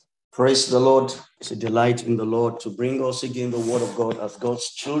Praise the Lord. It's a delight in the Lord to bring us again the word of God as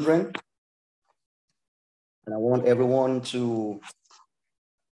God's children. And I want everyone to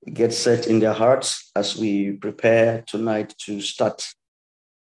get set in their hearts as we prepare tonight to start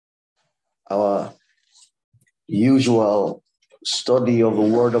our usual study of the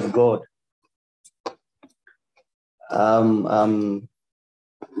word of God. I'm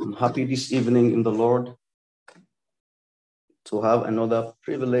happy this evening in the Lord to have another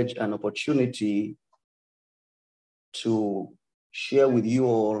privilege and opportunity to share with you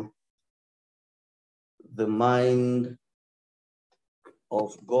all the mind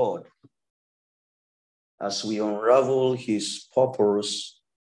of God as we unravel his purpose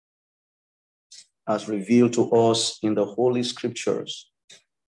as revealed to us in the Holy Scriptures.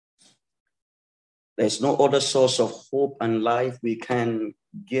 There's no other source of hope and life we can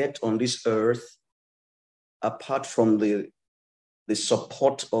get on this earth apart from the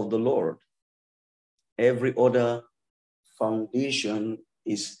support of the Lord. Every other foundation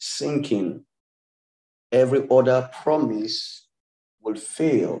is sinking. Every other promise will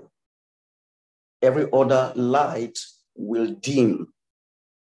fail. Every other light will dim.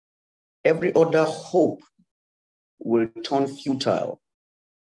 Every other hope will turn futile.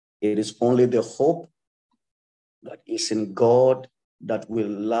 It is only the hope that is in God that will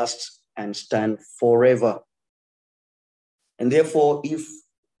last and stand forever. And therefore, if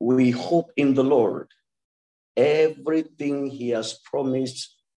we hope in the Lord, everything he has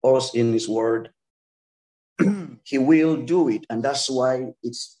promised us in his word, he will do it. And that's why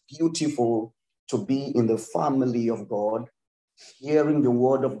it's beautiful to be in the family of God, hearing the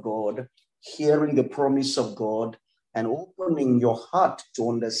word of God, hearing the promise of God, and opening your heart to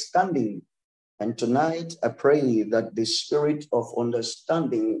understanding. And tonight, I pray that the spirit of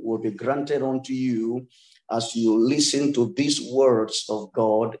understanding will be granted unto you as you listen to these words of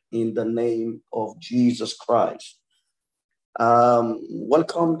God in the name of Jesus Christ.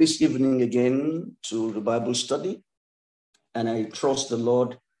 Welcome this evening again to the Bible study. And I trust the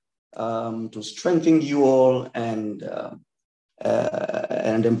Lord to strengthen you all and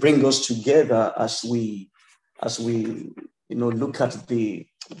then bring us together as we look at the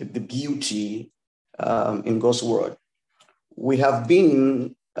beauty in God's word. We have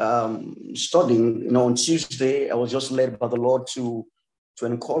been studying, on Tuesday. I was just led by the Lord to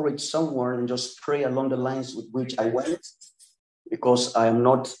encourage someone and just pray along the lines with which I went, because I am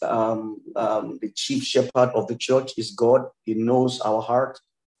not the chief shepherd of the church. Is God. He knows our heart.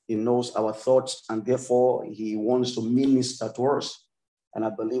 He knows our thoughts, and therefore he wants to minister to us. And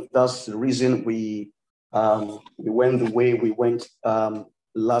I believe that's the reason we went the way we went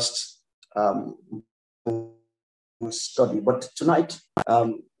last study. But tonight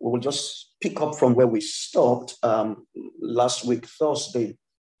we will just pick up from where we stopped last week, Thursday,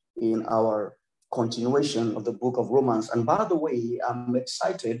 in our continuation of the book of Romans. And by the way, I'm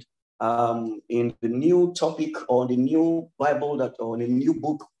excited in the new topic or the new Bible or the new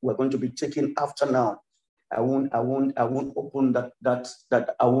book we're going to be taking after now. I won't open I won't open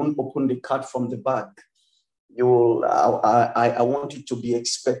the cat from the bag. I want you to be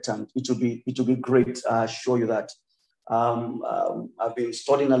expectant. It will be great. I assure you that. I've been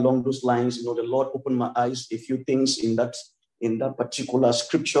studying along those lines. The Lord opened my eyes a few things in that particular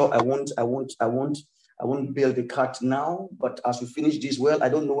scripture. I won't build the cat now, but as we finish this, I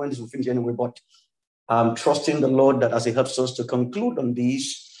don't know when this will finish anyway, but I'm trusting the Lord that as he helps us to conclude on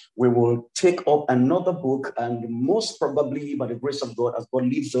this, we will take up another book, and most probably by the grace of God, as God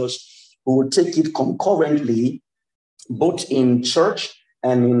leads us, we will take it concurrently, both in church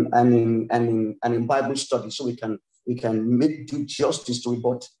and in Bible study, so we can do justice to it.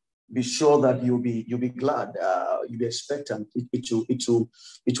 But be sure that you'll be glad, you'll be expectant. It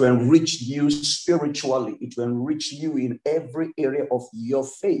will enrich you spiritually. It will enrich you in every area of your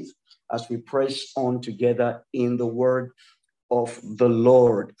faith as we press on together in the word of the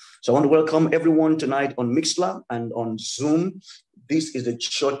Lord. So I want to welcome everyone tonight on Mixlr and on Zoom. This is the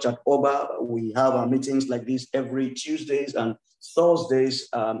church at Oba. We have our meetings like this every Tuesdays and Thursdays,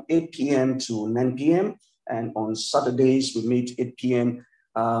 8 p.m. to 9 p.m. And on Saturdays, we meet 8 p.m.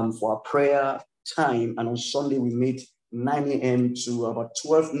 For our prayer time. And on Sunday, we meet 9 a.m. to about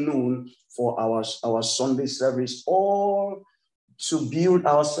 12 noon for our Sunday service, all to build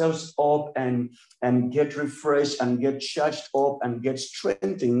ourselves up and get refreshed and get charged up and get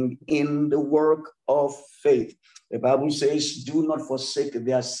strengthened in the work of faith. The Bible says, do not forsake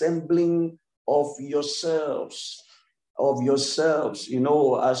the assembling of yourselves,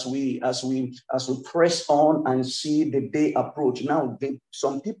 as we press on and see the day approach. Now,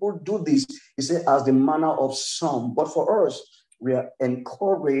 some people do this, he said, as the manner of some, but for us, We are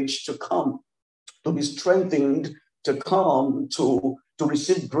encouraged to come, to be strengthened, to come to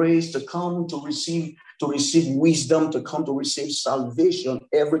receive grace, to come to receive wisdom, to come to receive salvation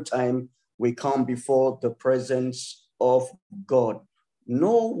every time we come before the presence of God.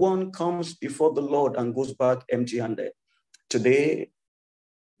 No one comes before the Lord and goes back empty-handed. Today,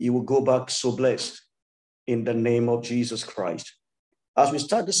 you will go back so blessed in the name of Jesus Christ. As we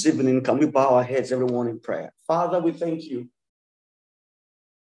start this evening, can we bow our heads, everyone, in prayer? Father, we thank you.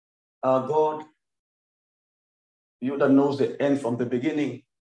 Our God, you that knows the end from the beginning,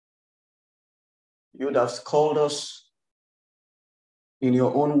 you that have called us in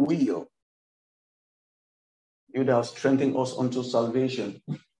your own will, you that have strengthened us unto salvation.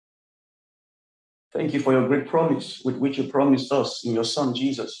 Thank you for your great promise with which you promised us in your Son,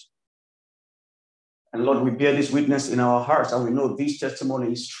 Jesus. And Lord, we bear this witness in our hearts, and we know this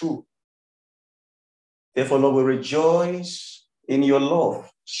testimony is true. Therefore, Lord, we rejoice in your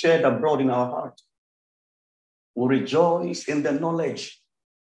love shared abroad in our heart. We rejoice in the knowledge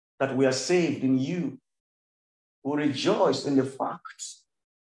that we are saved in you. We rejoice in the fact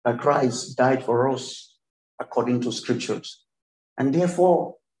that Christ died for us according to scriptures. And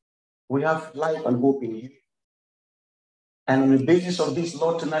therefore, we have life and hope in you. And on the basis of this,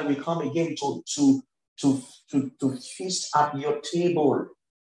 Lord, tonight we come again to feast at your table.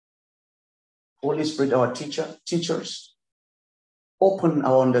 Holy Spirit, our teachers, open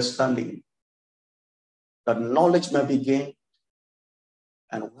our understanding, that knowledge may be gained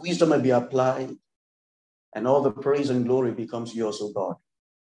and wisdom may be applied, and all the praise and glory becomes yours, O God.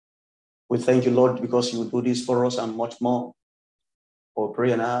 We thank you, Lord, because you will do this for us and much more. We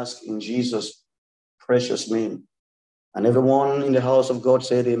pray and ask in Jesus' precious name. And everyone in the house of God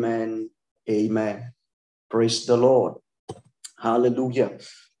said amen, amen. Praise the Lord. Hallelujah.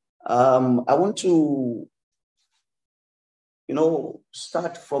 I want to,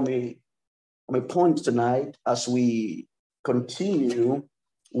 start from a point tonight as we continue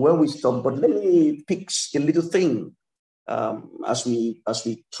where we stop. But let me pick a little thing as we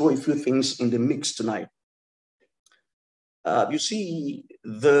throw a few things in the mix tonight. You see,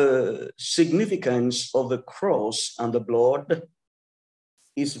 the significance of the cross and the blood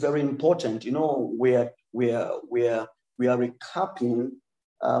is very important. We are recapping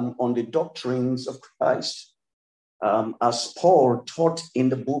on the doctrines of Christ as Paul taught in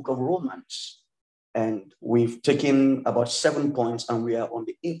the book of Romans. And we've taken about 7 points, and we are on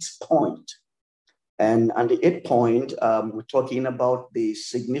the 8th point. And on the 8th point, we're talking about the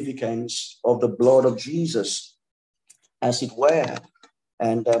significance of the blood of Jesus, as it were.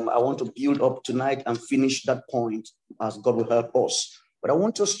 And I want to build up tonight and finish that point as God will help us. But I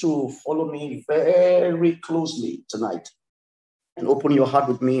want us to follow me very closely tonight and open your heart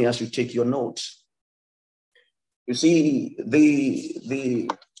with me as you take your notes. You see,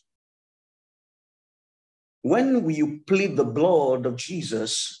 when you plead the blood of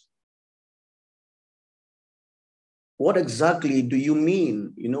Jesus, what exactly do you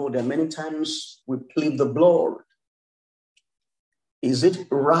mean? There are many times we plead the blood. Is it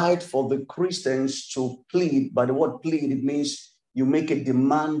right for the Christians to plead? By the word plead, it means you make a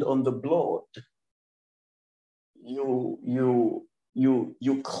demand on the blood.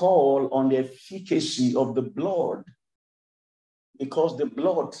 You call on the efficacy of the blood, because the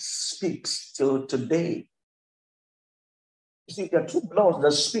blood speaks till today. You see, there are two bloods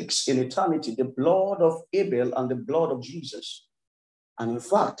that speaks in eternity, the blood of Abel and the blood of Jesus. And in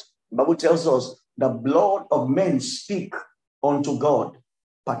fact, the Bible tells us the blood of men speak unto God,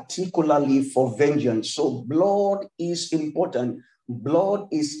 particularly for vengeance. So blood is important. Blood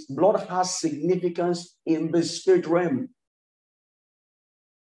has significance in the spirit realm.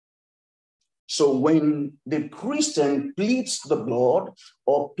 So when the Christian pleads the blood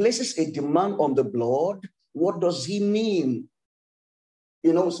or places a demand on the blood, what does he mean?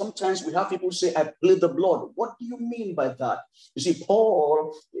 Sometimes we have people say, I plead the blood. What do you mean by that? You see,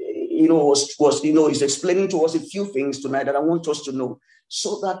 Paul, is explaining to us a few things tonight that I want us to know,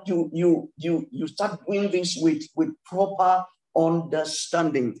 so that you start doing this with proper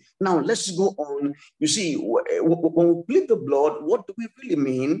understanding. Now, let's go on. You see, when we plead the blood, what do we really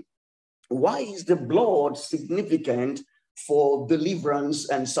mean? Why is the blood significant for deliverance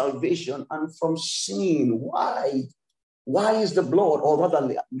and salvation and from sin? Why is the blood, or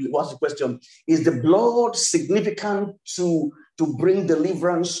rather, what's the question? Is the blood significant to bring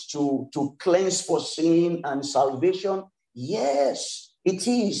deliverance, to cleanse for sin and salvation? Yes, it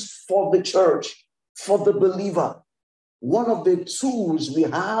is for the church, for the believer. One of the tools we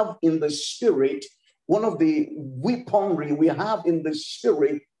have in the spirit, one of the weaponry we have in the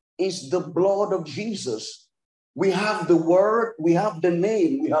spirit is the blood of Jesus. We have the word, we have the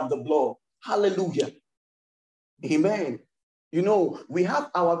name, we have the blood. Hallelujah. Amen. You know, we have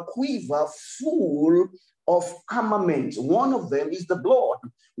our quiver full of armament. One of them is the blood.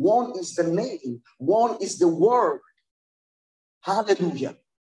 One is the name. One is the word. Hallelujah.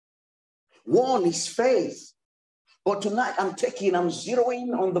 One is faith. But tonight I'm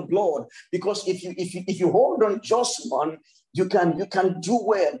zeroing on the blood, because if you hold on just one, you can do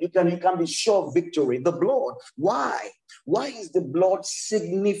well. You can be sure of victory. The blood. Why? Why is the blood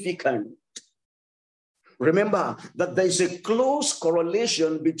significant? Remember that there's a close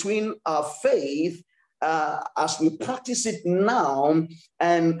correlation between our faith as we practice it now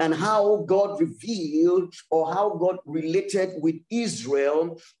and how God revealed or how God related with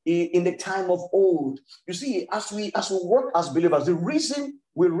Israel in the time of old. You see, as we work as believers, the reason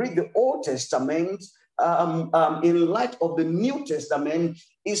we read the Old Testament in light of the New Testament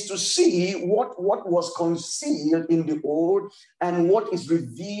is to see what was concealed in the Old and what is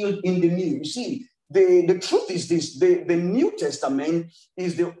revealed in the New. You see, the truth is this: the New Testament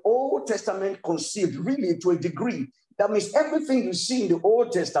is the Old Testament concealed, really, to a degree. That means everything you see in the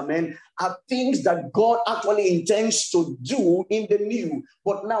Old Testament are things that God actually intends to do in the New,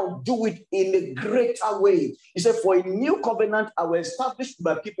 but now do it in a greater way. He said, for a new covenant I will establish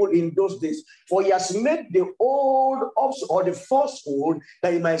by people in those days. For he has made the old or the first old,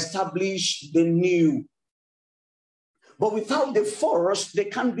 that he might establish the new. But without the first, there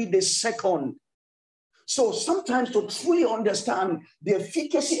can't be the second. So sometimes to truly understand the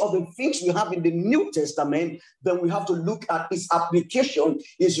efficacy of the things we have in the New Testament, then we have to look at its application,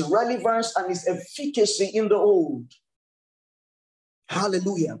 its relevance, and its efficacy in the Old.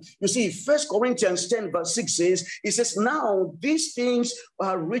 Hallelujah. You see, 1 Corinthians 10 verse 6 says, it says, now these things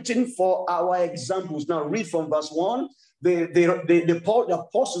are written for our examples. Now read from verse 1. The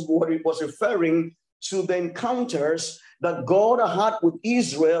apostles was referring to the encounters that God had with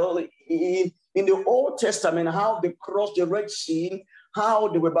Israel in the Old Testament, how they crossed the Red Sea, how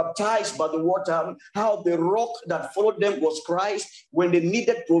they were baptized by the water, how the rock that followed them was Christ. When they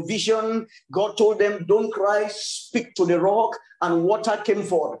needed provision, God told them, don't cry, speak to the rock, and water came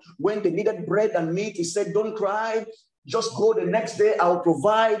forth. When they needed bread and meat, he said, don't cry, just go the next day, I'll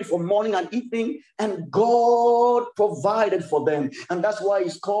provide for morning and evening. And God provided for them. And that's why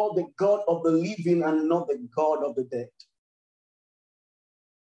he's called the God of the living and not the God of the dead.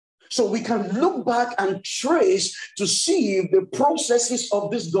 So we can look back and trace to see the processes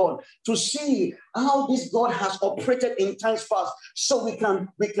of this God, to see how this God has operated in times past. So we can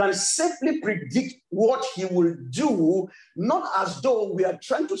safely predict what he will do, not as though we are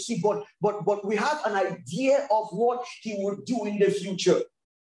trying to see God, but we have an idea of what he will do in the future.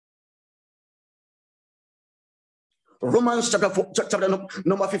 Romans chapter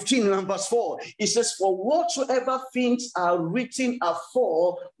number 15 and verse 4, it says, for whatsoever things are written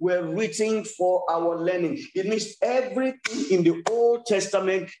afore were written for our learning. It means everything in the Old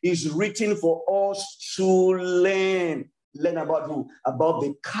Testament is written for us to learn. Learn about who? About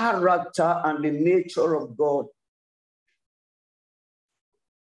the character and the nature of God.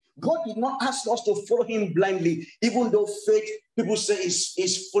 God did not ask us to follow him blindly, even though faith, people say,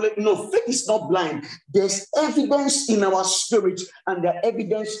 is following. No, faith is not blind. There's evidence in our spirit, and there's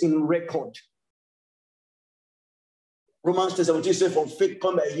evidence in record. Romans 17 says, from faith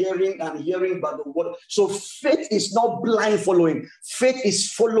come by hearing, and hearing by the word. So faith is not blind following. Faith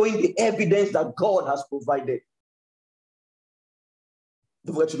is following the evidence that God has provided.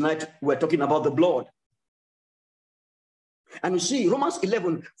 The word tonight, we're talking about the blood. And you see, Romans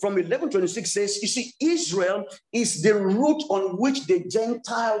 11 from 11:26 says, you see, Israel is the root on which the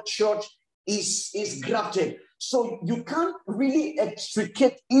Gentile church is grafted. So you can't really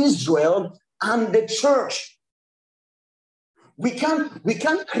extricate Israel and the church. We can't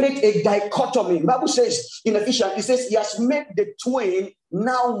create a dichotomy. The Bible says in Ephesians, it says he has made the twain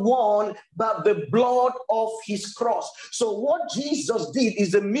now one by the blood of his cross. So what Jesus did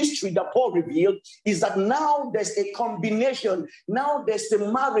is a mystery that Paul revealed, is that now there's a combination, now there's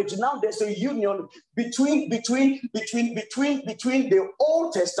a marriage, now there's a union between the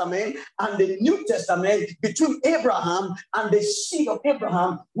Old Testament and the New Testament, between Abraham and the seed of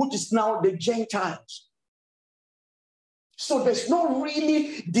Abraham, which is now the Gentiles. So there's no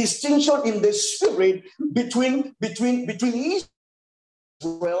really distinction in the spirit between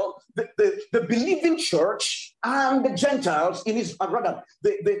Israel, the believing church, and the Gentiles in his rather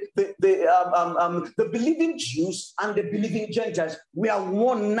the believing Jews and the believing Gentiles. We are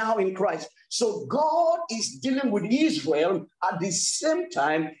one now in Christ. So God is dealing with Israel at the same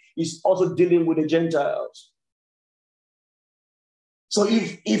time. He's also dealing with the Gentiles. So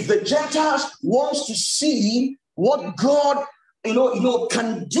if the Gentiles wants to see What God,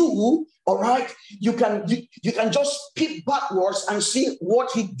 can do, all right? You can just peep backwards and see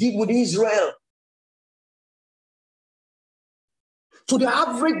what he did with Israel. To the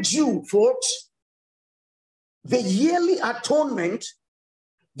average Jew, folks, the yearly atonement,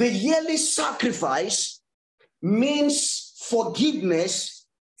 the yearly sacrifice means forgiveness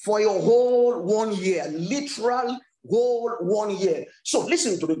for your whole 1 year, literal whole 1 year. So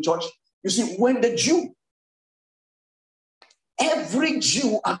listen to the church. You see, when the Jew, every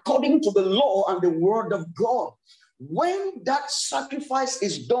Jew, according to the law and the word of God, when that sacrifice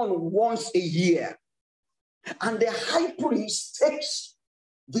is done once a year, and the high priest takes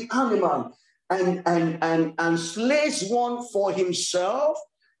the animal and slays one for himself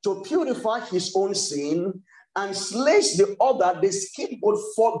to purify his own sin, and slays the other, the scapegoat,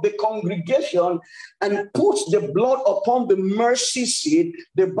 for the congregation, and puts the blood upon the mercy seat,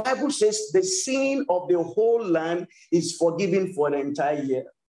 the Bible says the sin of the whole land is forgiven for the entire year.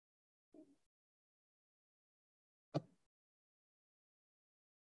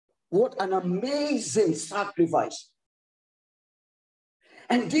 What an amazing sacrifice.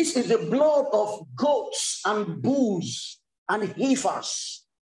 And this is the blood of goats and bulls and heifers.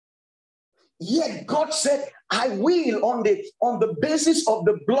 Yet God said, I will, on the basis of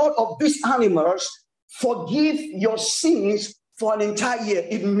the blood of these animals, forgive your sins for an entire year.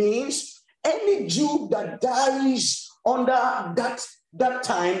 It means any Jew that dies under that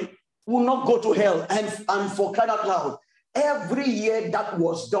time will not go to hell. And for crying out loud, every year that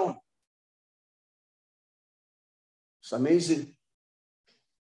was done. It's amazing.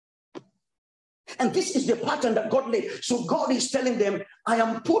 And this is the pattern that God laid. So God is telling them,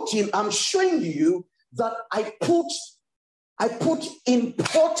 I'm showing you that I put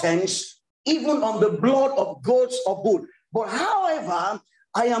importance even on the blood of goats or bulls. But however,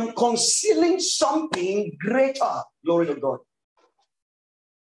 I am concealing something greater. Glory to God.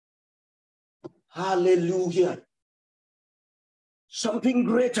 Hallelujah. Something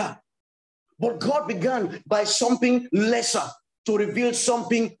greater. But God began by something lesser to reveal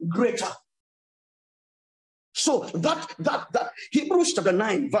something greater. So that Hebrews chapter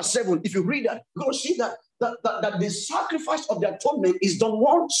 9, verse 7, if you read that, you're going to see that the sacrifice of the atonement is done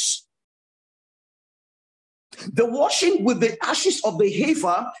once. The washing with the ashes of the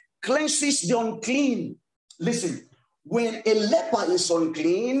heifer cleanses the unclean. Listen, when a leper is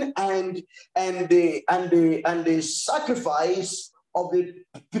unclean and the sacrifice of the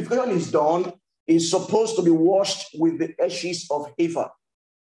purification is done, is supposed to be washed with the ashes of heifer.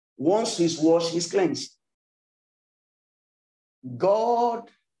 Once he's washed, he's cleansed. God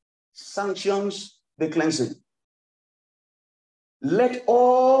sanctions the cleansing. Let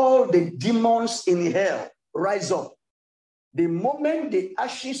all the demons in hell rise up. The moment the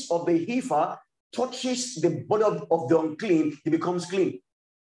ashes of the heifer touches the body of the unclean, he becomes clean.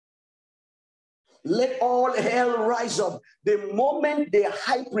 Let all hell rise up. The moment the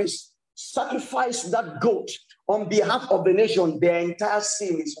high priest sacrificed that goat on behalf of the nation, their entire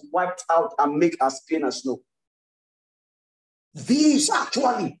sin is wiped out and made as clean as snow. This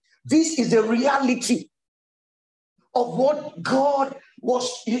is the reality of what God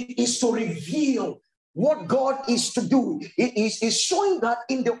is to reveal, what God is to do. It is showing that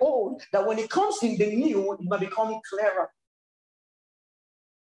in the old, that when it comes in the new, it might become clearer.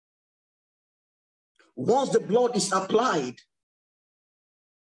 Once the blood is applied,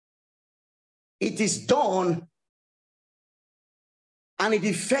 it is done, and it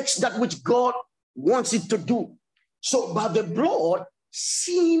effects that which God wants it to do. So by the blood,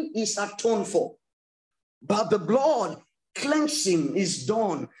 sin is atoned for. By the blood, cleansing is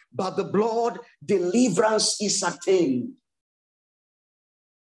done. By the blood, deliverance is attained.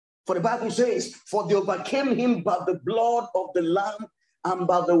 For the Bible says, for they overcame him by the blood of the Lamb and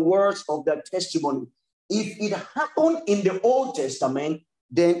by the words of their testimony. If it happened in the Old Testament,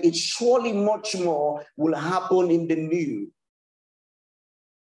 then it surely much more will happen in the New.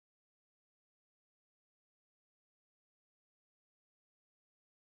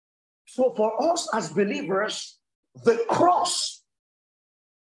 So for us as believers, the cross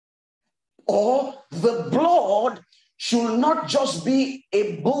or the blood should not just be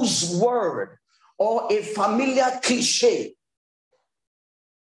a buzzword or a familiar cliche,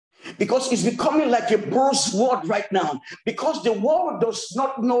 because it's becoming like a buzzword right now, because the world does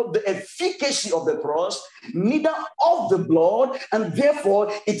not know the efficacy of the cross, neither of the blood, and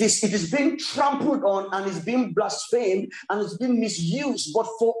therefore it is being trampled on and is being blasphemed and is being misused. But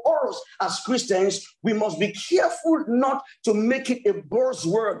for us as Christians, we must be careful not to make it a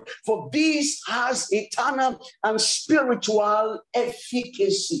buzzword, for this has eternal and spiritual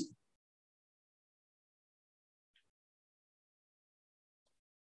efficacy.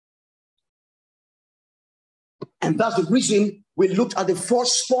 And that's the reason we looked at the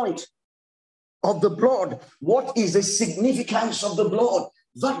first point of the blood. What is the significance of the blood?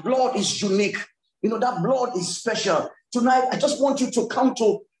 That blood is unique. That blood is special. Tonight, I just want you to come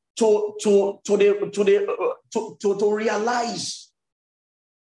to realize.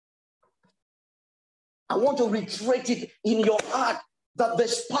 I want to reiterate it in your heart that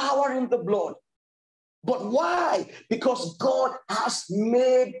there's power in the blood. But why? Because God has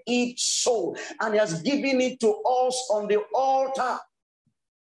made it so, and He has given it to us on the altar.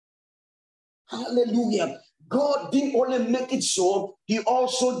 Hallelujah. God didn't only make it so, He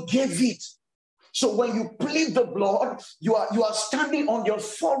also gave it. So when you plead the blood, you are standing on the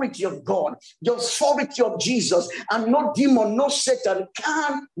authority of God, the authority of Jesus, and no demon, no Satan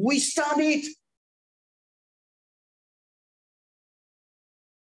can withstand it.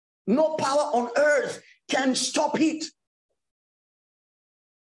 No power on earth can stop it.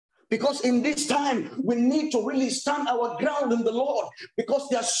 Because in this time, we need to really stand our ground in the Lord, because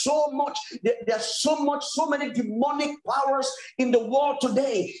there's so many demonic powers in the world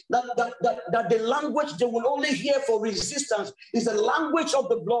today that the language they will only hear for resistance is the language of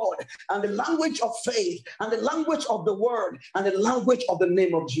the blood, and the language of faith, and the language of the word, and the language of the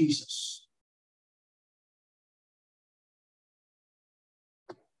name of Jesus.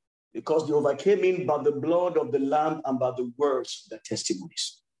 Because they overcame Him by the blood of the Lamb and by the words of their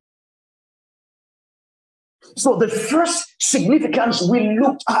testimonies. So the first significance we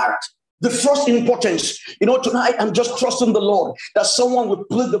looked at, the first importance, tonight I'm just trusting the Lord that someone would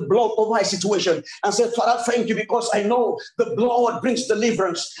plead the blood over a situation and say, Father, thank you, because I know the blood brings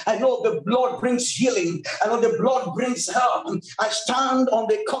deliverance. I know the blood brings healing. I know the blood brings help. I stand on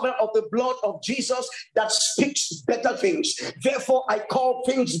the cover of the blood of Jesus that speaks better things. Therefore, I call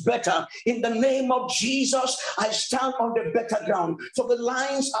things better. In the name of Jesus, I stand on the better ground. For the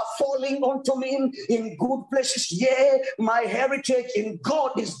lines are falling onto me in good places. Yeah, my heritage in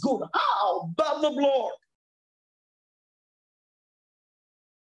God is good. How? By the blood.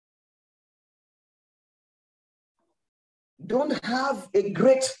 Don't have a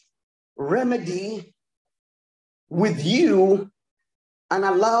great remedy with you and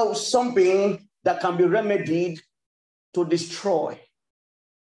allow something that can be remedied to destroy.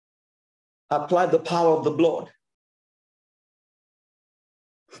 Apply the power of the blood.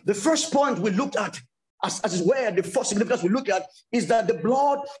 The first point we looked at, as where the first significance we look at, is that the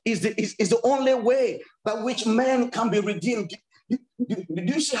blood is the only way by which man can be redeemed. Do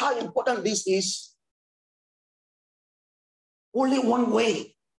you see how important this is? Only one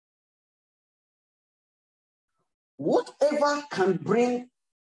way. Whatever can bring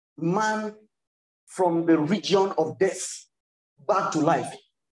man from the region of death back to life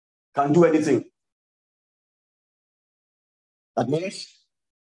can do anything. That means,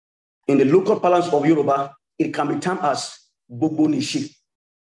 in the local parlance of Yoruba, it can be termed as Bobonishi.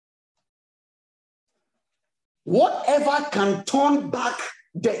 Whatever can turn back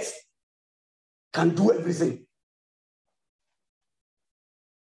death can do everything.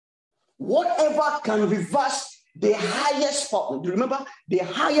 Whatever can reverse the highest power. Do you remember? The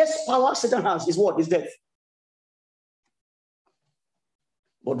highest power Satan has is what? Is death.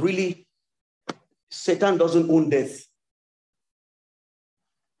 But really, Satan doesn't own death,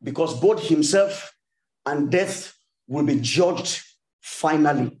 because both himself and death will be judged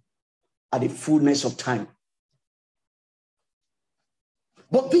finally at the fullness of time.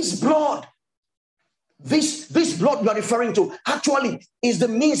 But this blood, this blood you are referring to, actually is the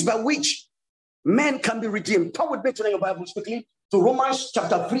means by which men can be redeemed. Turn with me to your Bibles quickly to Romans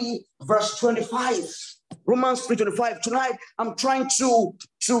chapter 3, verse 25. Romans 3:25. Tonight, I'm trying to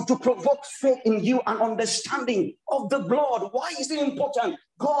provoke faith in you and understanding of the blood. Why is it important?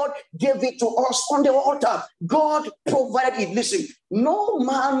 God gave it to us on the altar. God provided it. Listen, no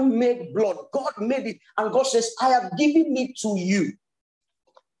man made blood. God made it. And God says, I have given it to you.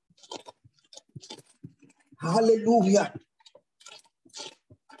 Hallelujah.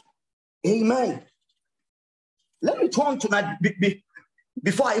 Amen. Let me turn tonight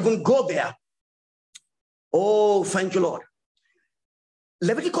before I even go there. Oh, thank you, Lord.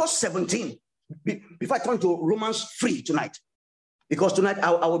 Leviticus 17. Before I turn to Romans 3 tonight, because tonight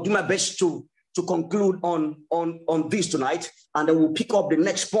I will do my best to conclude on this tonight, and then we'll pick up the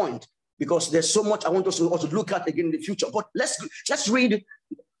next point, because there's so much I want us to also look at again in the future. But let's read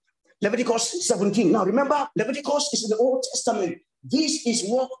Leviticus 17. Now remember, Leviticus is in the Old Testament. This is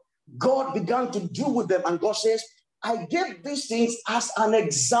what God began to do with them, and God says, I gave these things as an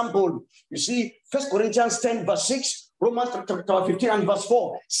example. You see, 1 Corinthians 10, verse 6, Romans chapter 15 and verse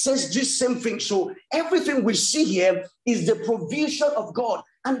 4 says this same thing. So everything we see here is the provision of God.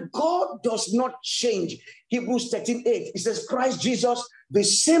 And God does not change. Hebrews 13:8, it says, Christ Jesus, the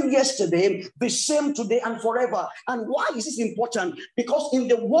same yesterday, the same today, and forever. And why is this important? Because in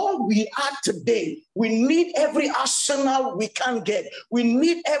the world we are today, we need every arsenal we can get. We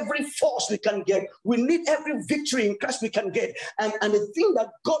need every force we can get. We need every victory in Christ we can get. And the thing that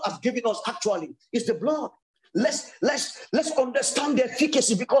God has given us actually is the blood. Let's understand the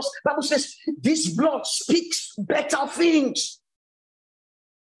efficacy, because the Bible says this blood speaks better things.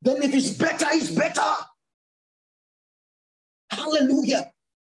 Then if it's better, it's better. Hallelujah.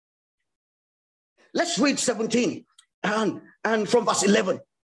 Let's read 17 and from verse 11.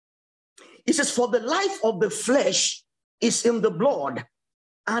 It says, for the life of the flesh is in the blood,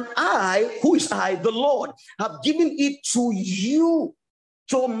 and I, who is I, the Lord, have given it to you,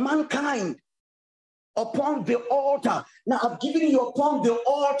 to mankind, upon the altar. Now I've given you upon the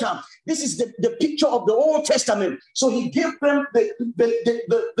altar. This is the picture of the Old Testament. So he gave them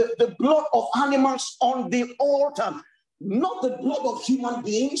the blood of animals on the altar, not the blood of human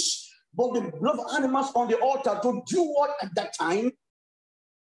beings, but the blood of animals on the altar. To do what at that time?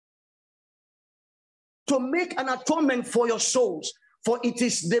 To make an atonement for your souls. For it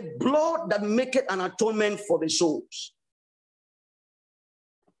is the blood that maketh an atonement for the souls.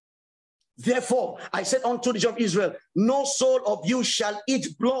 Therefore, I said unto the children of Israel, no soul of you shall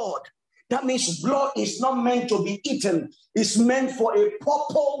eat blood. That means blood is not meant to be eaten. It's meant for a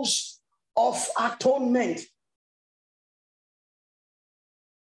purpose of atonement.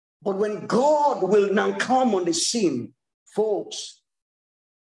 But when God will now come on the scene, folks,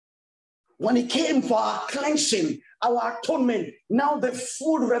 when he came for our cleansing, our atonement, now the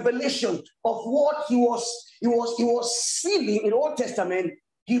full revelation of what he was sealing in the Old Testament,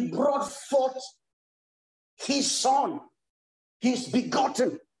 he brought forth his son, his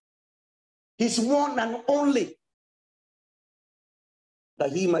begotten, his one and only,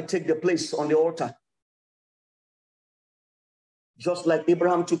 that he might take the place on the altar. Just like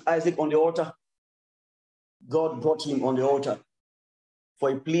Abraham took Isaac on the altar, God brought him on the altar.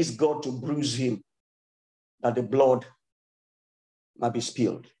 For it pleased God to bruise him, that the blood might be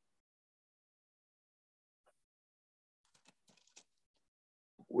spilled.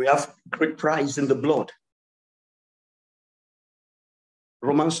 We have great prize in the blood.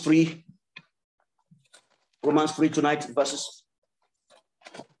 Romans 3 tonight, verses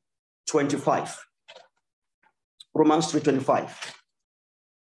 25. Romans 3:25.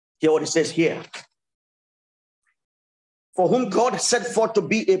 Hear what it says here. For whom God set forth to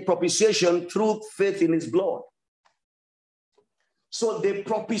be a propitiation through faith in his blood. So the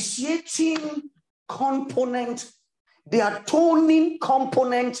propitiating component, the atoning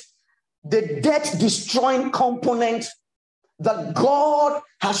component, the death-destroying component that God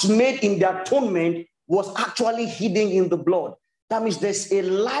has made in the atonement was actually hidden in the blood. That means there's a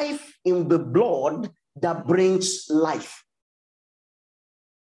life in the blood that brings life.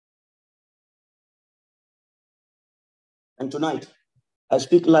 And tonight, I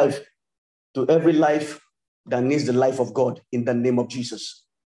speak life to every life that needs the life of God in the name of Jesus.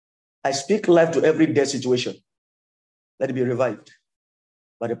 I speak life to every dead situation. Let it be revived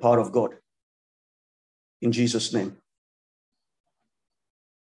by the power of God. In Jesus' name.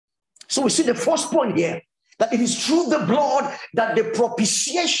 So we see the first point here, that it is through the blood that the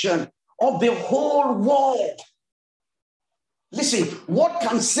propitiation of the whole world. Listen, what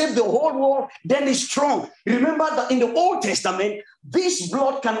can save the whole world then is strong. Remember that in the Old Testament, this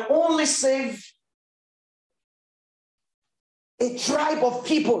blood can only save a tribe of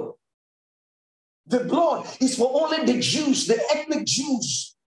people. The blood is for only the Jews, the ethnic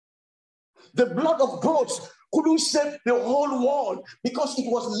Jews. The blood of goats couldn't save the whole world because it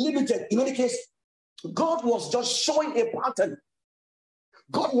was limited. In any case, God was just showing a pattern.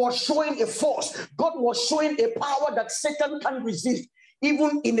 God was showing a force. God was showing a power that Satan can resist,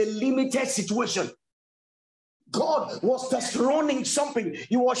 even in a limited situation. God was just running something.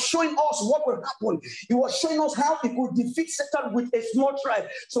 He was showing us what will happen. He was showing us how he could defeat Satan with a small tribe.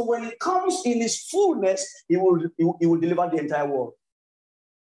 So when he comes in his fullness, he will deliver the entire world.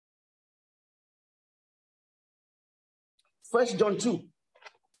 1 John 2.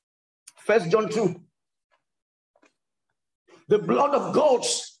 1 John 2. The blood of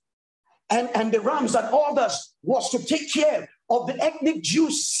goats and the rams and others was to take care of the ethnic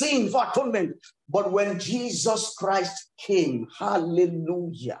Jews' sin for atonement. But when Jesus Christ came,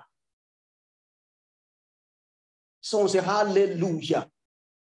 hallelujah. Someone say hallelujah.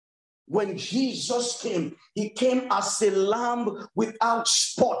 When Jesus came, he came as a lamb without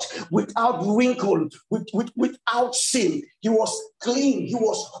spot, without wrinkle, without sin. He was clean, he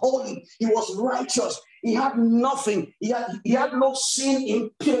was holy, he was righteous. He had nothing. He had no sin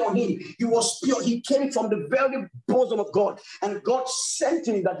impure on him. He was pure. He came from the very bosom of God. And God sent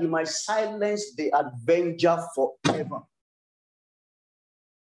him that he might silence the avenger forever.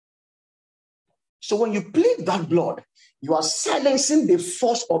 So when you plead that blood, you are silencing the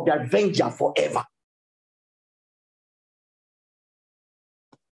force of the avenger forever.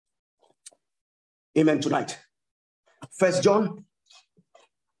 Amen tonight. 1 John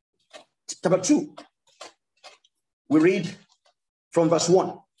chapter 2. We read from verse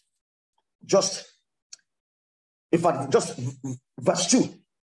 1. Just verse 2.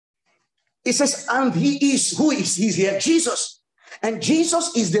 It says, and he is, who is he's here? Jesus. And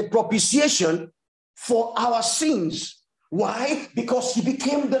Jesus is the propitiation for our sins. Why? Because he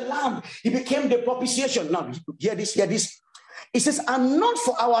became the lamb. He became the propitiation. Now, hear this. It says, and not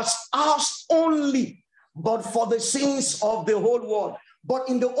for ours only, but for the sins of the whole world. But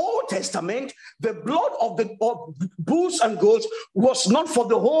in the Old Testament, the blood of bulls and goats was not for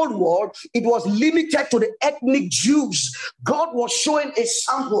the whole world. It was limited to the ethnic Jews. God was showing a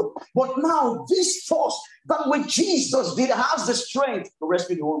sample. But now this force that when Jesus did has the strength to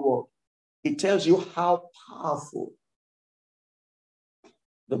rescue the whole world. It tells you how powerful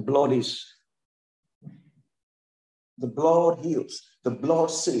the blood is. The blood heals. The blood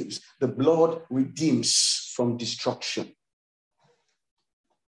saves. The blood redeems from destruction.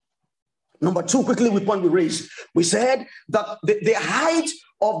 Number two, quickly, we point we raised. We said that the height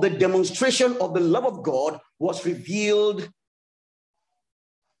of the demonstration of the love of God was revealed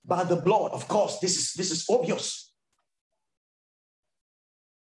by the blood. Of course, this is obvious.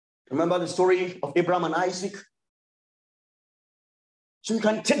 Remember the story of Abraham and Isaac? So you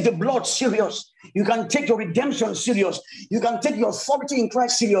can take the blood serious. You can take your redemption serious. You can take your authority in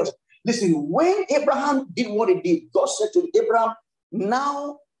Christ serious. Listen, when Abraham did what he did, God said to Abraham,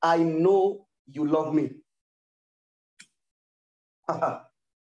 now I know you love me.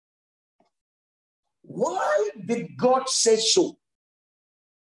 Why did God say so?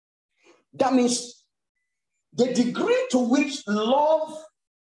 That means the degree to which love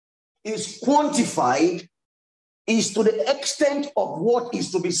is quantified is to the extent of what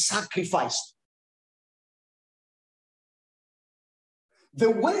is to be sacrificed.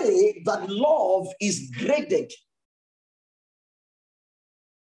 The way that love is graded.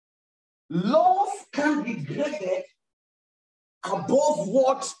 Love can be graded above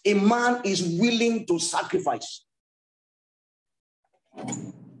what a man is willing to sacrifice.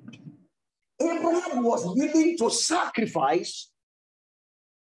 Abraham was willing to sacrifice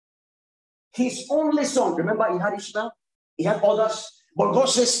his only son. Remember, he had Ishmael, he had others. But God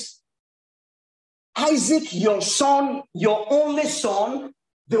says, Isaac, your son, your only son,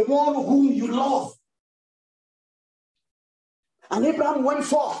 the one whom you love. And Abraham went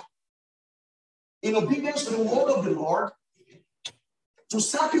forth in obedience to the word of the Lord to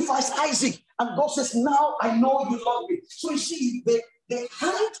sacrifice Isaac. And God says, now I know you love me. So you see, the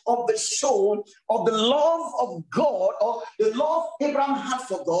height of the show of the love of God, or the love Abraham had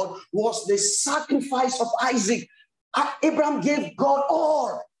for God, was the sacrifice of Isaac. Abraham gave God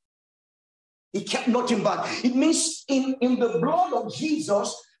all. He kept nothing back. It means in the blood of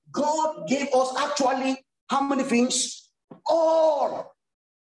Jesus, God gave us actually how many things? All.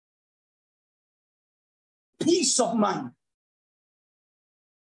 Peace of mind.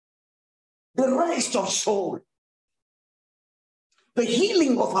 The rest of soul. The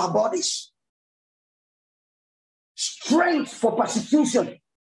healing of our bodies. Strength for persecution.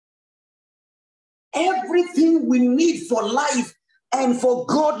 Everything we need for life and for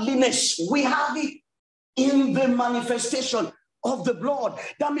godliness, we have it in the manifestation of the blood.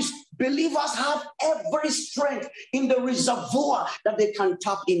 That means believers have every strength in the reservoir that they can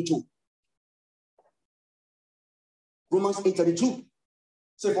tap into. Romans 8:32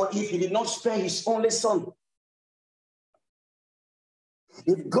 says, for if he did not spare his only son,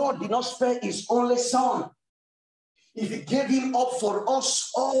 if God did not spare his only son, if he gave him up for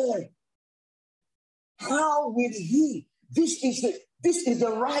us all, how will he? This is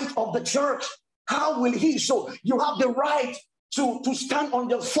the right of the church. How will he? So you have the right to stand on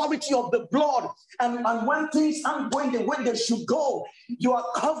the authority of the blood. And when things aren't going the way they should go, you are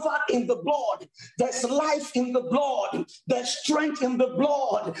covered in the blood. There's life in the blood. There's strength in the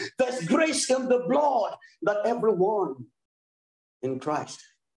blood. There's grace in the blood that everyone in Christ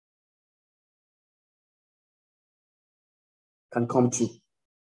can come to.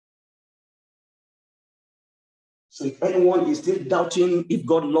 So if anyone is still doubting if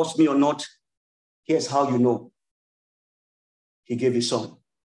God loves me or not, here's how you know. He gave his son.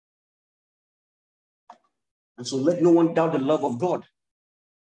 And so let no one doubt the love of God.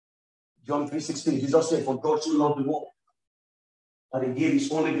 John 3:16, Jesus said, for God so loved the world that he gave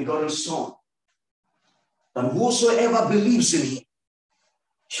his only begotten Son, that whosoever believes in him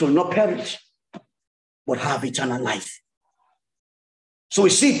shall not perish, but have eternal life. So we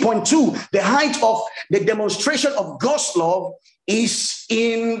see point 2, the height of the demonstration of God's love is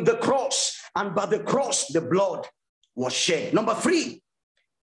in the cross, and by the cross, the blood was shed. Number 3,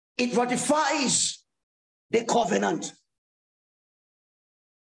 it ratifies the covenant.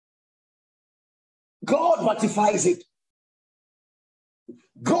 God ratifies it.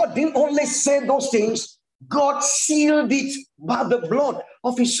 God didn't only say those things, God sealed it by the blood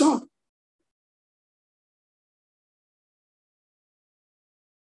of his Son.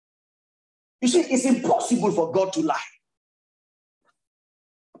 You see, it's impossible for God to lie.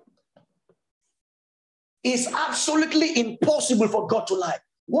 It's absolutely impossible for God to lie.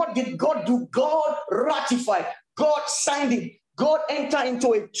 What did God do? God ratified. God signed it. God entered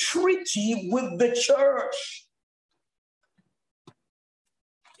into a treaty with the church.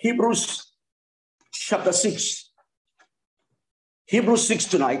 Hebrews chapter 6. Hebrews 6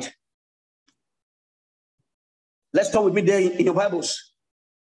 tonight. Let's turn with me there in your Bibles.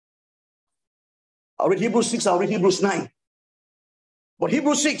 I'll read Hebrews 6, I'll read Hebrews 9. But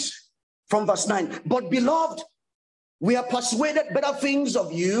Hebrews 6 from verse 9. But beloved, we are persuaded better things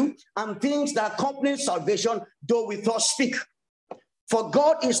of you and things that accompany salvation, though we thus speak. For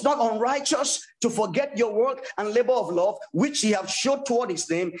God is not unrighteous to forget your work and labor of love, which ye have showed toward his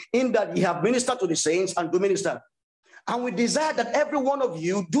name, in that ye have ministered to the saints and do minister. And we desire that every one of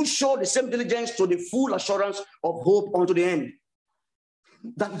you do show the same diligence to the full assurance of hope unto the end.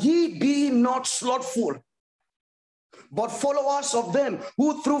 That ye be not slothful, but followers of them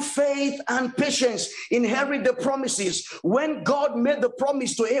who through faith and patience inherit the promises. When God made the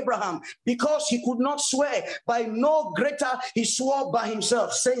promise to Abraham, because he could not swear by no greater, he swore by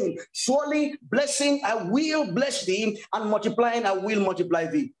himself, saying, surely blessing I will bless thee, and multiplying I will multiply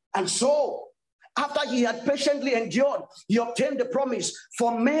thee. And so, after he had patiently endured, he obtained the promise.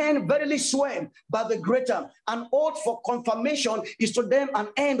 For men verily swear by the greater. An oath for confirmation is to them an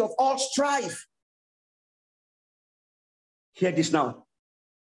end of all strife. Hear this now.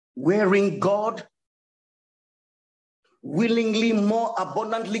 Wherein God willingly more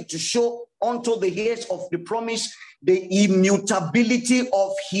abundantly to show unto the heirs of the promise the immutability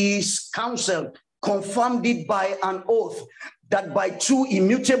of his counsel, confirmed it by an oath, that by 2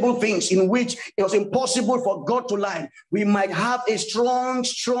 immutable things in which it was impossible for God to lie, we might have a strong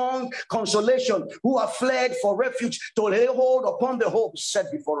consolation, who are fled for refuge, to lay hold upon the hope set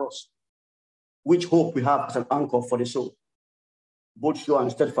before us. Which hope we have as an anchor for the soul, both sure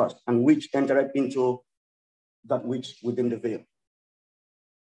and steadfast, and which entereth into that which within the veil.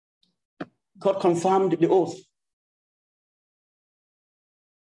 God confirmed the oath.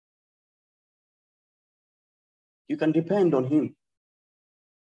 You can depend on him.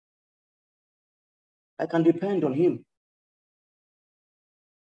 I can depend on him.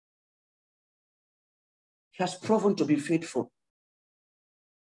 He has proven to be faithful.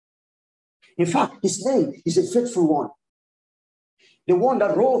 In fact, his name is a faithful one. The one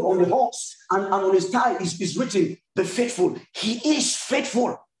that rode on the horse and on his thigh is written, the faithful. He is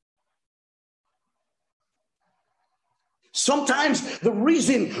faithful. Sometimes the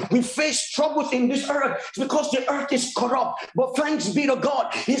reason we face troubles in this earth is because the earth is corrupt. But thanks be to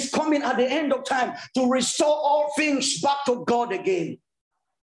God, he's coming at the end of time to restore all things back to God again.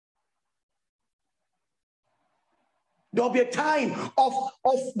 There'll be a time of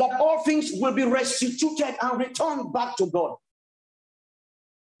that all things will be restituted and returned back to God.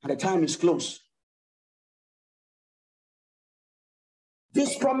 And the time is close.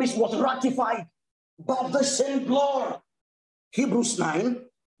 This promise was ratified by the same Lord. Hebrews 9,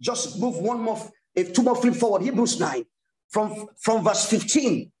 just move two more flip forward. Hebrews 9 from verse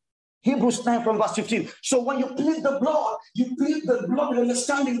 15. Hebrews 9 from verse 15. So when you plead the blood, you plead the blood with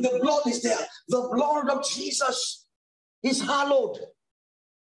understanding. The blood is there. The blood of Jesus is hallowed.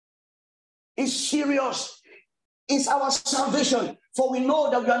 It's serious. It's our salvation. For we know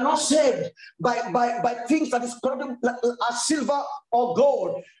that we are not saved by things that is corrupted as silver or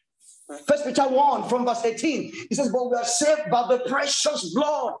gold. 1 Peter 1 from verse 18, it says, but we are saved by the precious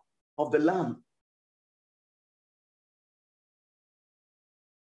blood of the Lamb.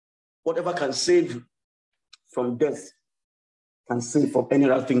 Whatever can save from death can save from any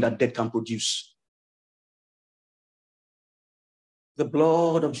other thing that death can produce. The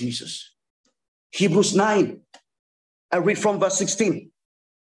blood of Jesus. Hebrews 9, I read from verse 16.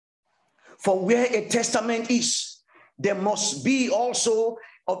 For where a testament is, there must be also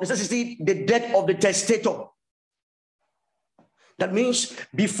of necessity the death of the testator. That means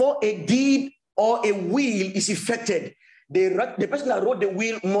before a deed or a will is effected, the person that wrote the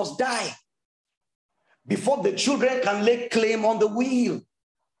will must die before the children can lay claim on the will.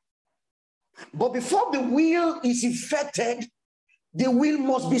 But before the will is effected, the will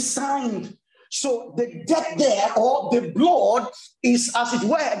must be signed. So the death there, or the blood, is as it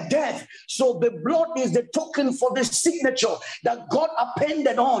were death. So the blood is the token for the signature that God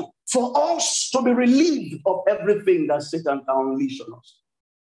appended on for us to be relieved of everything that Satan can unleash on us.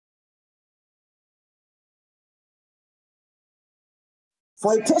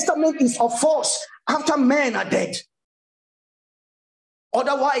 For a testament is of force after men are dead.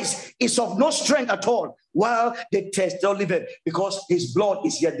 Otherwise, it's of no strength at all while the testator liveth, because his blood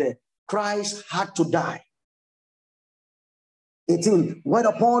is yet there. Christ had to die. 18.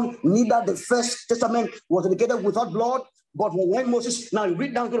 Whereupon neither the first testament was dedicated without blood, but when Moses, now you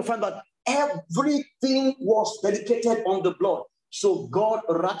read down, you're going to find that everything was dedicated on the blood. So God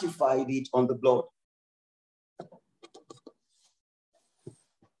ratified it on the blood.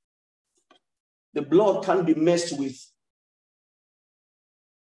 The blood can't be messed with.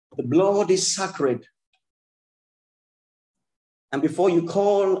 The blood is sacred. And before you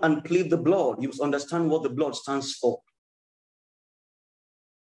call and plead the blood, you must understand what the blood stands for.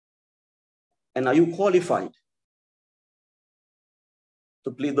 And are you qualified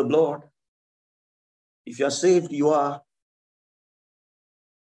to plead the blood? If you are saved, you are.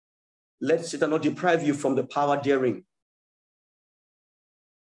 Let Satan not deprive you from the power therein.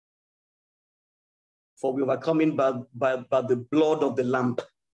 For we overcome him by the blood of the Lamb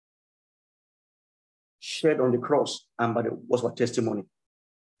shed on the cross and by the words of our testimony.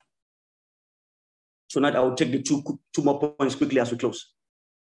 Tonight, I will take the two more points quickly as we close.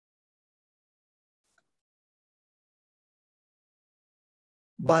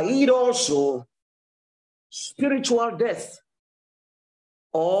 By it also, spiritual death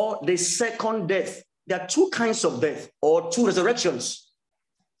or the second death. There are two kinds of death or two resurrections.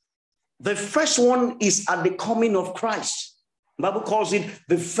 The first one is at the coming of Christ. The Bible calls it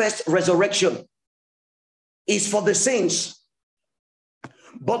the first resurrection. It's for the saints.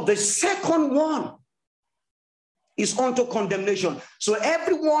 But the second one is unto condemnation. So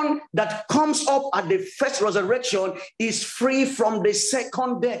everyone that comes up at the first resurrection is free from the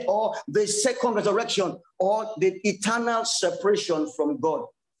second death or the second resurrection or the eternal separation from God.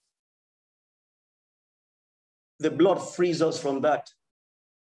 The blood frees us from that.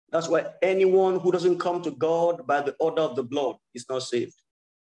 That's why anyone who doesn't come to God by the order of the blood is not saved.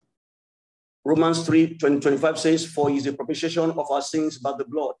 Romans 3:25 says, for he is the propitiation of our sins by the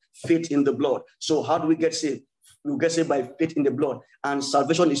blood, faith in the blood. So how do we get saved? We get saved by faith in the blood. And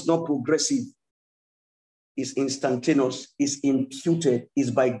salvation is not progressive. It's instantaneous. It's imputed. It's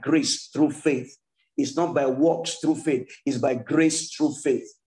by grace through faith. It's not by works through faith. It's by grace through faith.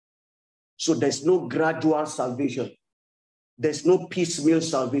 So there's no gradual salvation. There's no piecemeal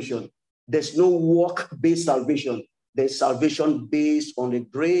salvation. There's no work-based salvation. There's salvation based on the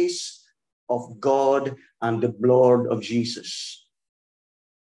grace of God and the blood of Jesus.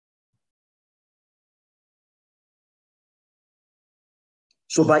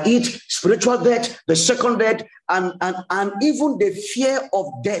 So by it, spiritual death, the second death, and even the fear of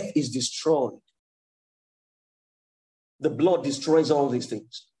death is destroyed. The blood destroys all these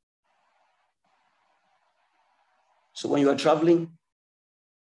things. So when you are traveling,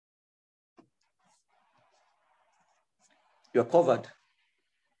 you are covered.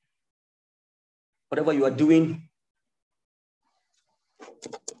 Whatever you are doing,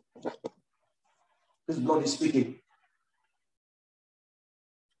 this blood is speaking.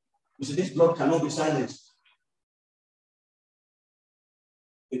 You see, this blood cannot be silenced.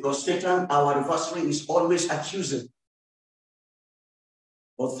 Because Satan, our adversary, is always accusing.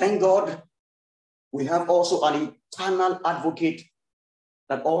 But thank God, we have also an eternal advocate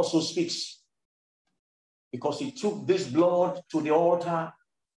that also speaks. Because he took this blood to the altar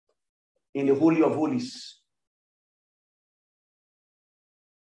in the Holy of Holies.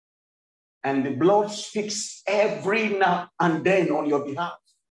 And the blood speaks every now and then on your behalf.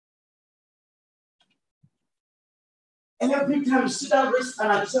 And every time Satan raises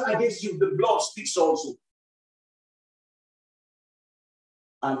an accusation against you, the blood speaks also.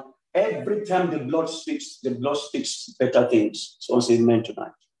 And every time the blood speaks better things. So say amen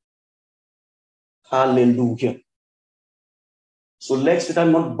tonight. Hallelujah. So let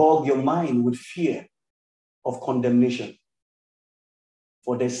Satan not bog your mind with fear of condemnation.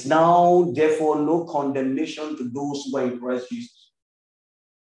 For there's now, therefore, no condemnation to those who are in Christ Jesus,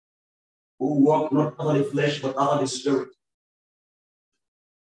 who walk not after the flesh, but after the Spirit.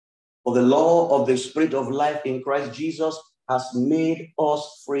 For the law of the Spirit of life in Christ Jesus has made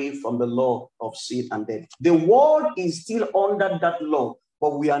us free from the law of sin and death. The world is still under that law,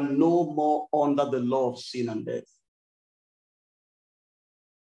 but we are no more under the law of sin and death.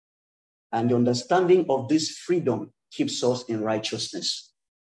 And the understanding of this freedom keeps us in righteousness.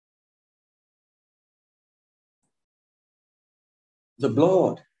 The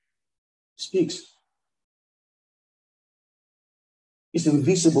blood speaks. It's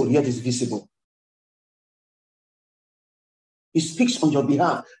invisible, yet it's visible. He speaks on your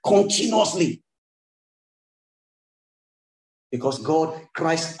behalf continuously. Because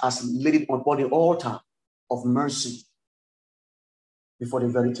Christ has laid it upon the altar of mercy before the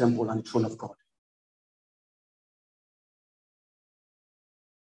very temple and the throne of God.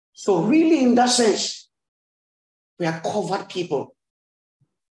 So really, in that sense, we are covered people.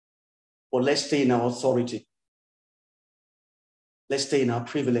 But let's stay in our authority. Let's stay in our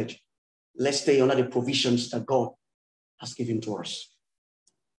privilege. Let's stay under the provisions that God has given to us.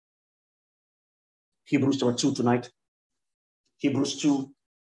 Hebrews chapter 2 tonight. Hebrews 2.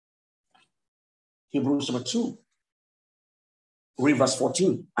 Hebrews chapter 2. Read verse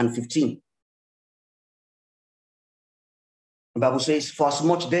 14 and 15. The Bible says, for as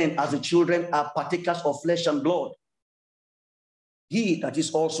much then as the children are partakers of flesh and blood, he, that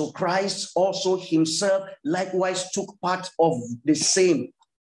is also Christ, also himself likewise took part of the same.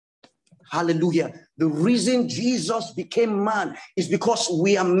 Hallelujah. The reason Jesus became man is because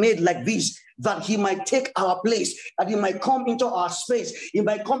we are made like this, that he might take our place, that he might come into our space, he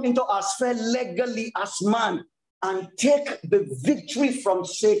might come into our sphere legally as man and take the victory from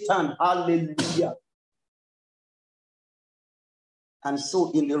Satan. Hallelujah. And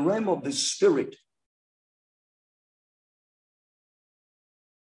so in the realm of the spirit,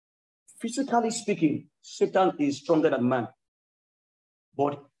 physically speaking, Satan is stronger than man.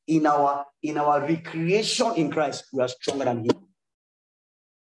 But in our recreation in Christ, we are stronger than him.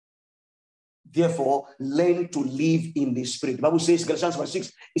 Therefore, learn to live in the spirit. The Bible says, Galatians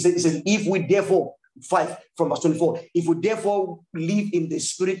 5:6, it says, if we therefore, 5 from verse 24, if we therefore live in the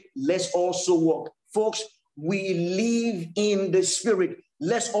spirit, let's also walk. Folks, we live in the spirit.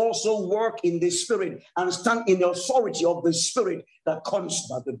 Let's also work in the spirit and stand in the authority of the spirit that comes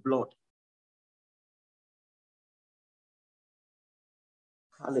by the blood.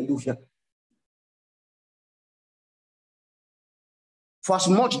 Hallelujah. For as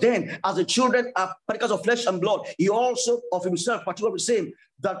much then as the children are partakers of flesh and blood, he also of himself particularly the same,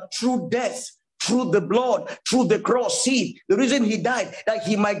 that through death, through the blood, through the cross, see, the reason he died, that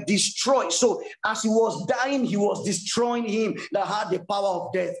he might destroy. So as he was dying, he was destroying him that had the power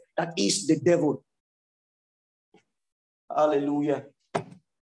of death, that is the devil. Hallelujah.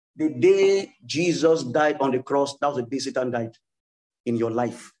 The day Jesus died on the cross, that was the day Satan died in your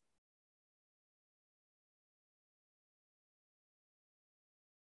life.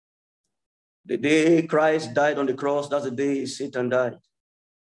 The day Christ died on the cross, that's the day Satan died.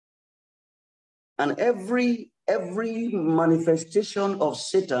 And every manifestation of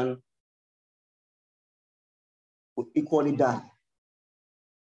Satan would equally die.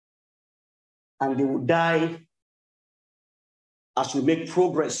 And they would die as we make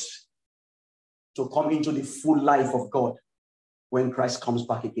progress to come into the full life of God when Christ comes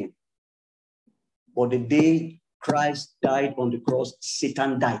back again. But the day Christ died on the cross,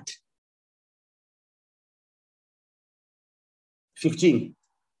 Satan died. 15.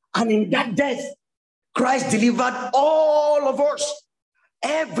 And in that death, Christ delivered all of us,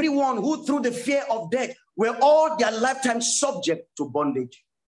 everyone who through the fear of death were all their lifetime subject to bondage.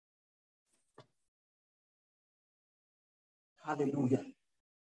 Hallelujah.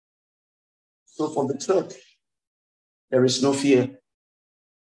 So for the church, there is no fear.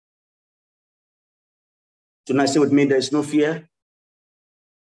 Tonight, say with me, there is no fear.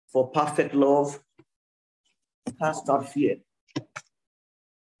 For perfect love casts out fear.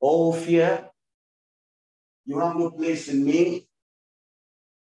 All fear, you have no place in me.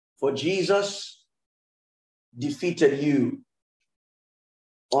 For Jesus defeated you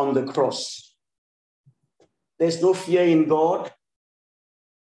on the cross. There's no fear in God.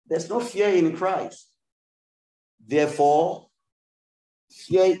 There's no fear in Christ. Therefore,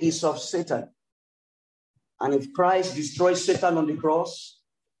 fear is of Satan. And if Christ destroys Satan on the cross,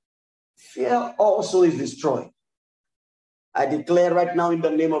 fear also is destroyed. I declare right now in the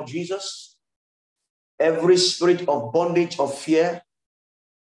name of Jesus, every spirit of bondage of fear,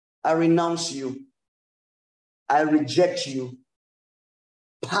 I renounce you. I reject you.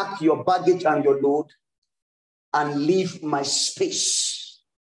 Pack your baggage and your load and leave my space.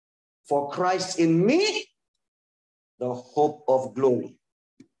 For Christ in me, the hope of glory.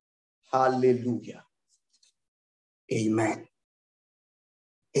 Hallelujah. Amen.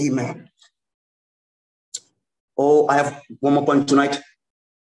 Amen. Oh, I have one more point tonight.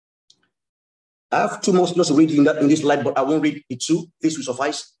 I have two more scriptures to read in this slide, but I won't read it two. This will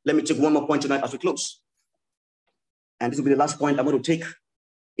suffice. Let me take one more point tonight as we close. And this will be the last point I'm going to take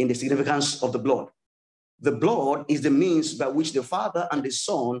in the significance of the blood. The blood is the means by which the Father and the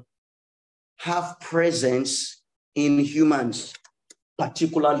Son have presence in humans,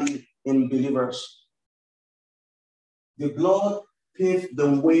 particularly in believers. The blood paved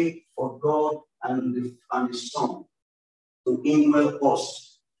the way for God and the Son to indwell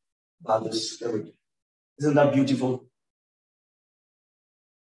us by the Spirit. Isn't that beautiful?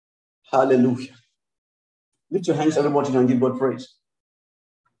 Hallelujah. Lift your hands, everybody, and give God praise.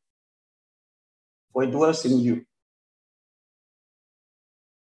 For it dwells in you.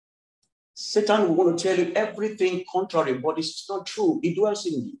 Satan will want to tell you everything contrary, but it's not true. It dwells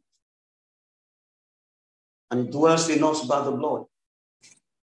in you. And it dwells in us by the blood.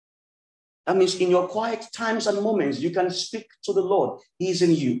 That means in your quiet times and moments, you can speak to the Lord. He is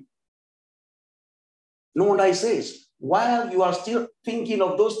in you. No wonder he says, while you are still thinking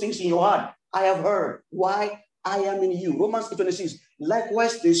of those things in your heart, I have heard why I am in you. Romans 8:26.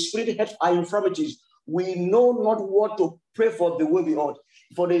 Likewise, the Spirit helps our infirmities. We know not what to pray for the way we ought.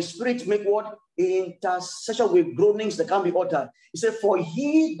 For the Spirit make what? Intercession with groanings that can be uttered. He said, for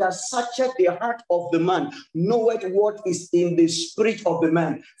he that searcheth the heart of the man knoweth what is in the spirit of the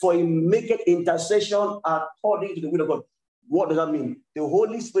man. For he maketh intercession according to the will of God. What does that mean? The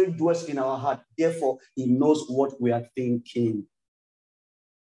Holy Spirit dwells in our heart. Therefore, he knows what we are thinking.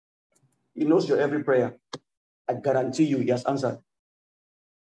 He knows your every prayer. I guarantee you, he has answered.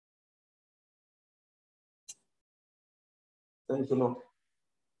 Thank you, Lord.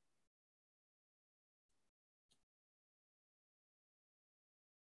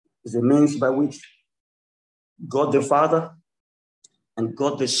 It's the means by which God the Father and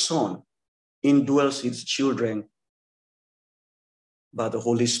God the Son indwells his children by the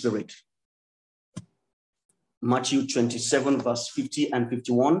Holy Spirit. Matthew 27, verse 50 and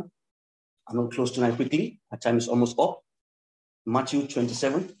 51. I'm going to close tonight quickly. Our time is almost up. Matthew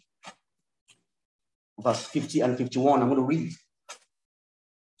 27, verse 50 and 51. I'm going to read.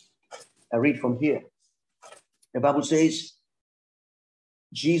 I read from here. The Bible says,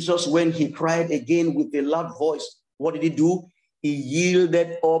 Jesus, when he cried again with a loud voice, what did he do? He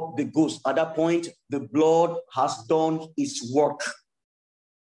yielded up the ghost. At that point, the blood has done its work.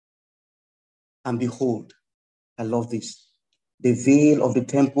 And behold, I love this. The veil of the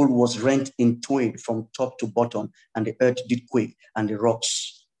temple was rent in twain from top to bottom, and the earth did quake, and the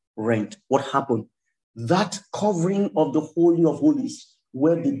rocks rent. What happened? That covering of the Holy of Holies,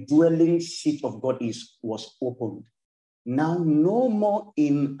 where the dwelling seat of God is, was opened. Now no more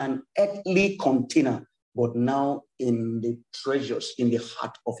in an earthly container, but now in the treasures, in the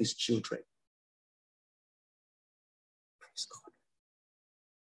heart of his children. Praise God.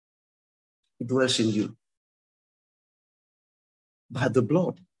 He dwells in you by the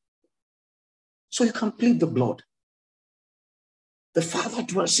blood. So you can plead the blood. The Father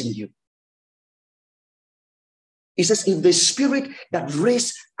dwells in you. He says, if the Spirit that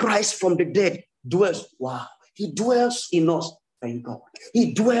raised Christ from the dead dwells, wow, he dwells in us. Thank God.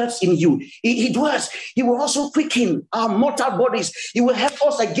 He dwells in you. He dwells. He will also quicken our mortal bodies. He will help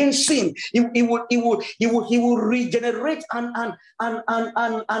us against sin. He will regenerate and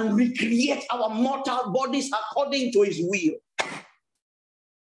recreate our mortal bodies according to his will.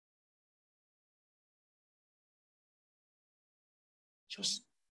 Just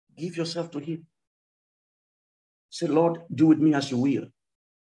give yourself to him. Say, Lord, do with me as you will.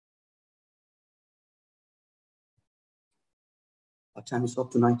 Our time is up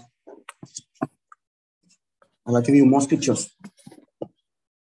tonight. I'll give you more scriptures.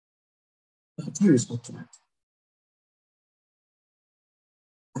 Our time is up tonight.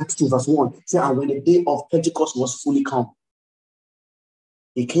 Acts 2 verse 1. Say, and when the day of Pentecost was fully come,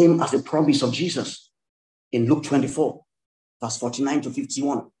 it came as a promise of Jesus in Luke 24, verse 49 to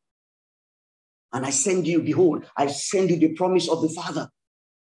 51. And I send you, behold, I send you the promise of the Father.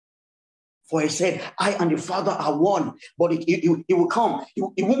 For he said, I and the Father are one, but it will come.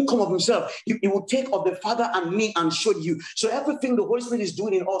 It won't come of himself. It will take of the Father and me and show you. So everything the Holy Spirit is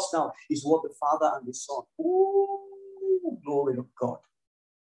doing in us now is what the Father and the Son. Ooh, glory to God.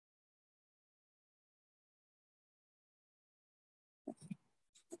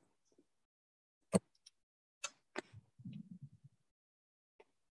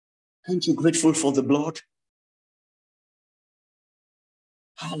 Aren't you grateful for the blood?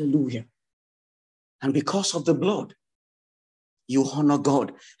 Hallelujah. And because of the blood, you honor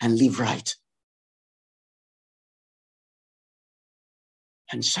God and live right.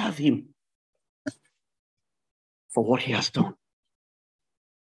 and serve him for what he has done.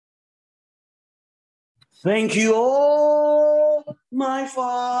 Thank you, oh my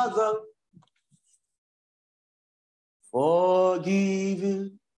Father, for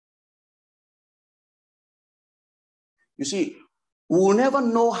giving. You see, we will never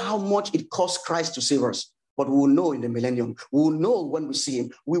know how much it cost Christ to save us, but we will know in the millennium. We will know when we see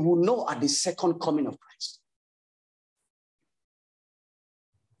him. We will know at the second coming of Christ.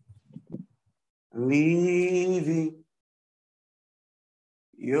 Living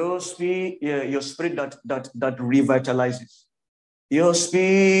your spirit that revitalizes. Your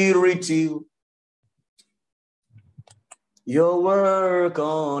spirit, your work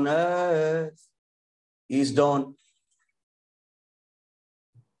on earth is done.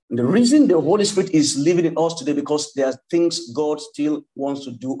 The reason the Holy Spirit is living in us today, because there are things God still wants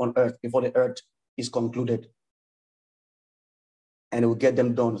to do on earth before the earth is concluded. And he will get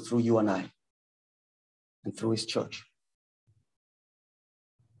them done through you and I and through his church.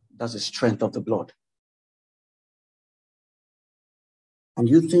 That's the strength of the blood. And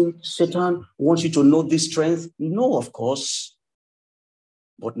you think Satan wants you to know this strength? No, of course.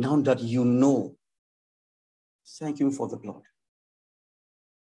 But now that you know, thank him for the blood.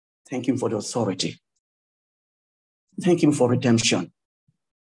 Thank him for the authority. Thank him for redemption.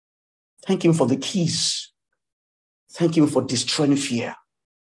 Thank him for the keys. Thank him for destroying fear.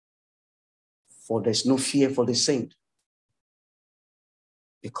 For there's no fear for the saint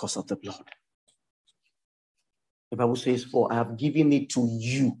because of the blood. The Bible says, for I have given it to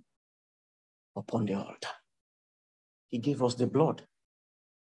you upon the altar. He gave us the blood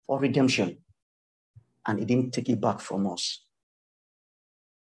for redemption, and he didn't take it back from us.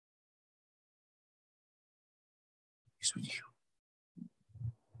 He's with you.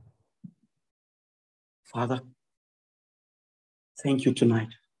 Father, thank you tonight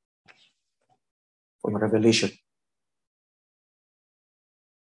for your revelation.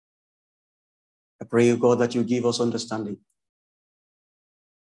 I pray, God, that you give us understanding,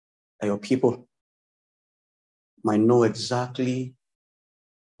 that your people might know exactly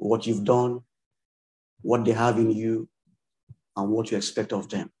what you've done, what they have in you, and what you expect of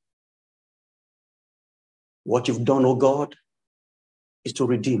them. What you've done, oh God, is to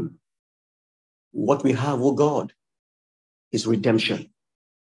redeem. What we have, oh God, is redemption.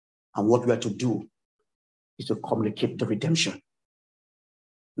 And what we are to do is to communicate the redemption,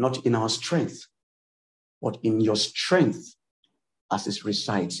 not in our strength, but in your strength as it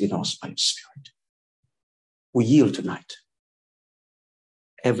resides in us by your Spirit. We yield tonight.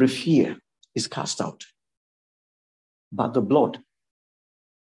 Every fear is cast out by the blood.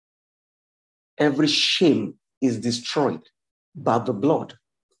 Every shame is destroyed by the blood.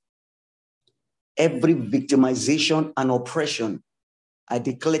 Every victimization and oppression, I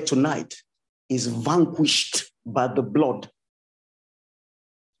declare tonight, is vanquished by the blood.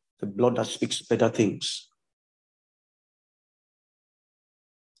 The blood that speaks better things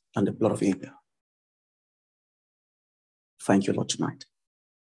than the blood of Abel. Thank you, Lord, tonight.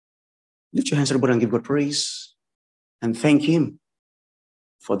 Lift your hands, everybody, and give God praise. And thank him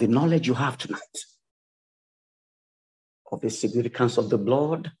for the knowledge you have tonight of the significance of the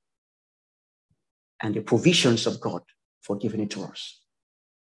blood and the provisions of God for giving it to us.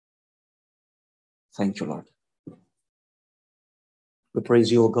 Thank you, Lord. We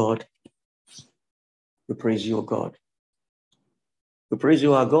praise you, O God. We praise you, O God. We praise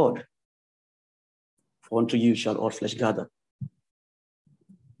you, our God. For unto you shall all flesh gather.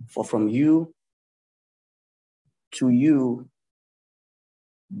 For from you, to you,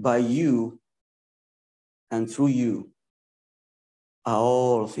 by you, and through you are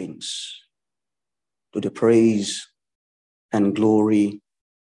all things, to the praise and glory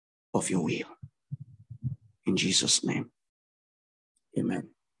of your will. In Jesus' name, amen.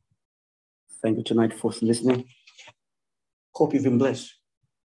 Thank you tonight for listening. Hope you've been blessed.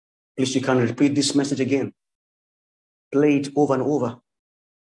 Please, you can repeat this message again. Play it over and over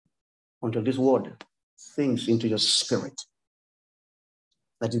until this word sinks into your spirit,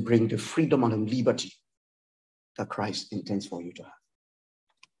 that it brings the freedom and the liberty that Christ intends for you to have.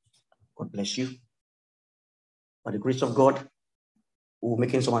 God bless you. By the grace of God, we're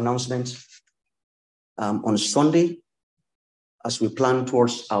making some announcements on Sunday as we plan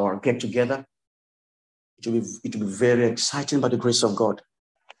towards our get-together. It will be very exciting by the grace of God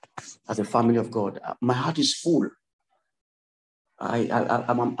as a family of God. My heart is full.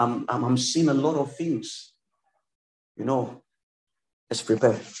 I'm seeing a lot of things. You know, let's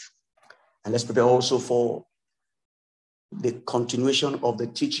prepare. And let's prepare also for the continuation of the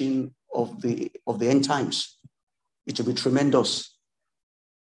teaching of the end times. It will be tremendous.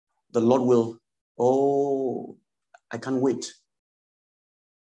 The Lord will, I can't wait.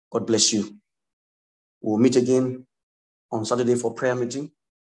 God bless you. We'll meet again on Saturday for prayer meeting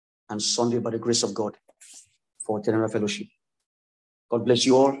and Sunday by the grace of God for general fellowship. God bless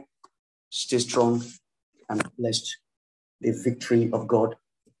you all. Stay strong and blessed. The victory of God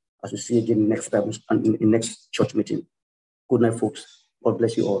as we see again next Bible and in next church meeting. Good night, folks. God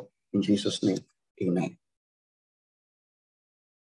bless you all. In Jesus' name, amen.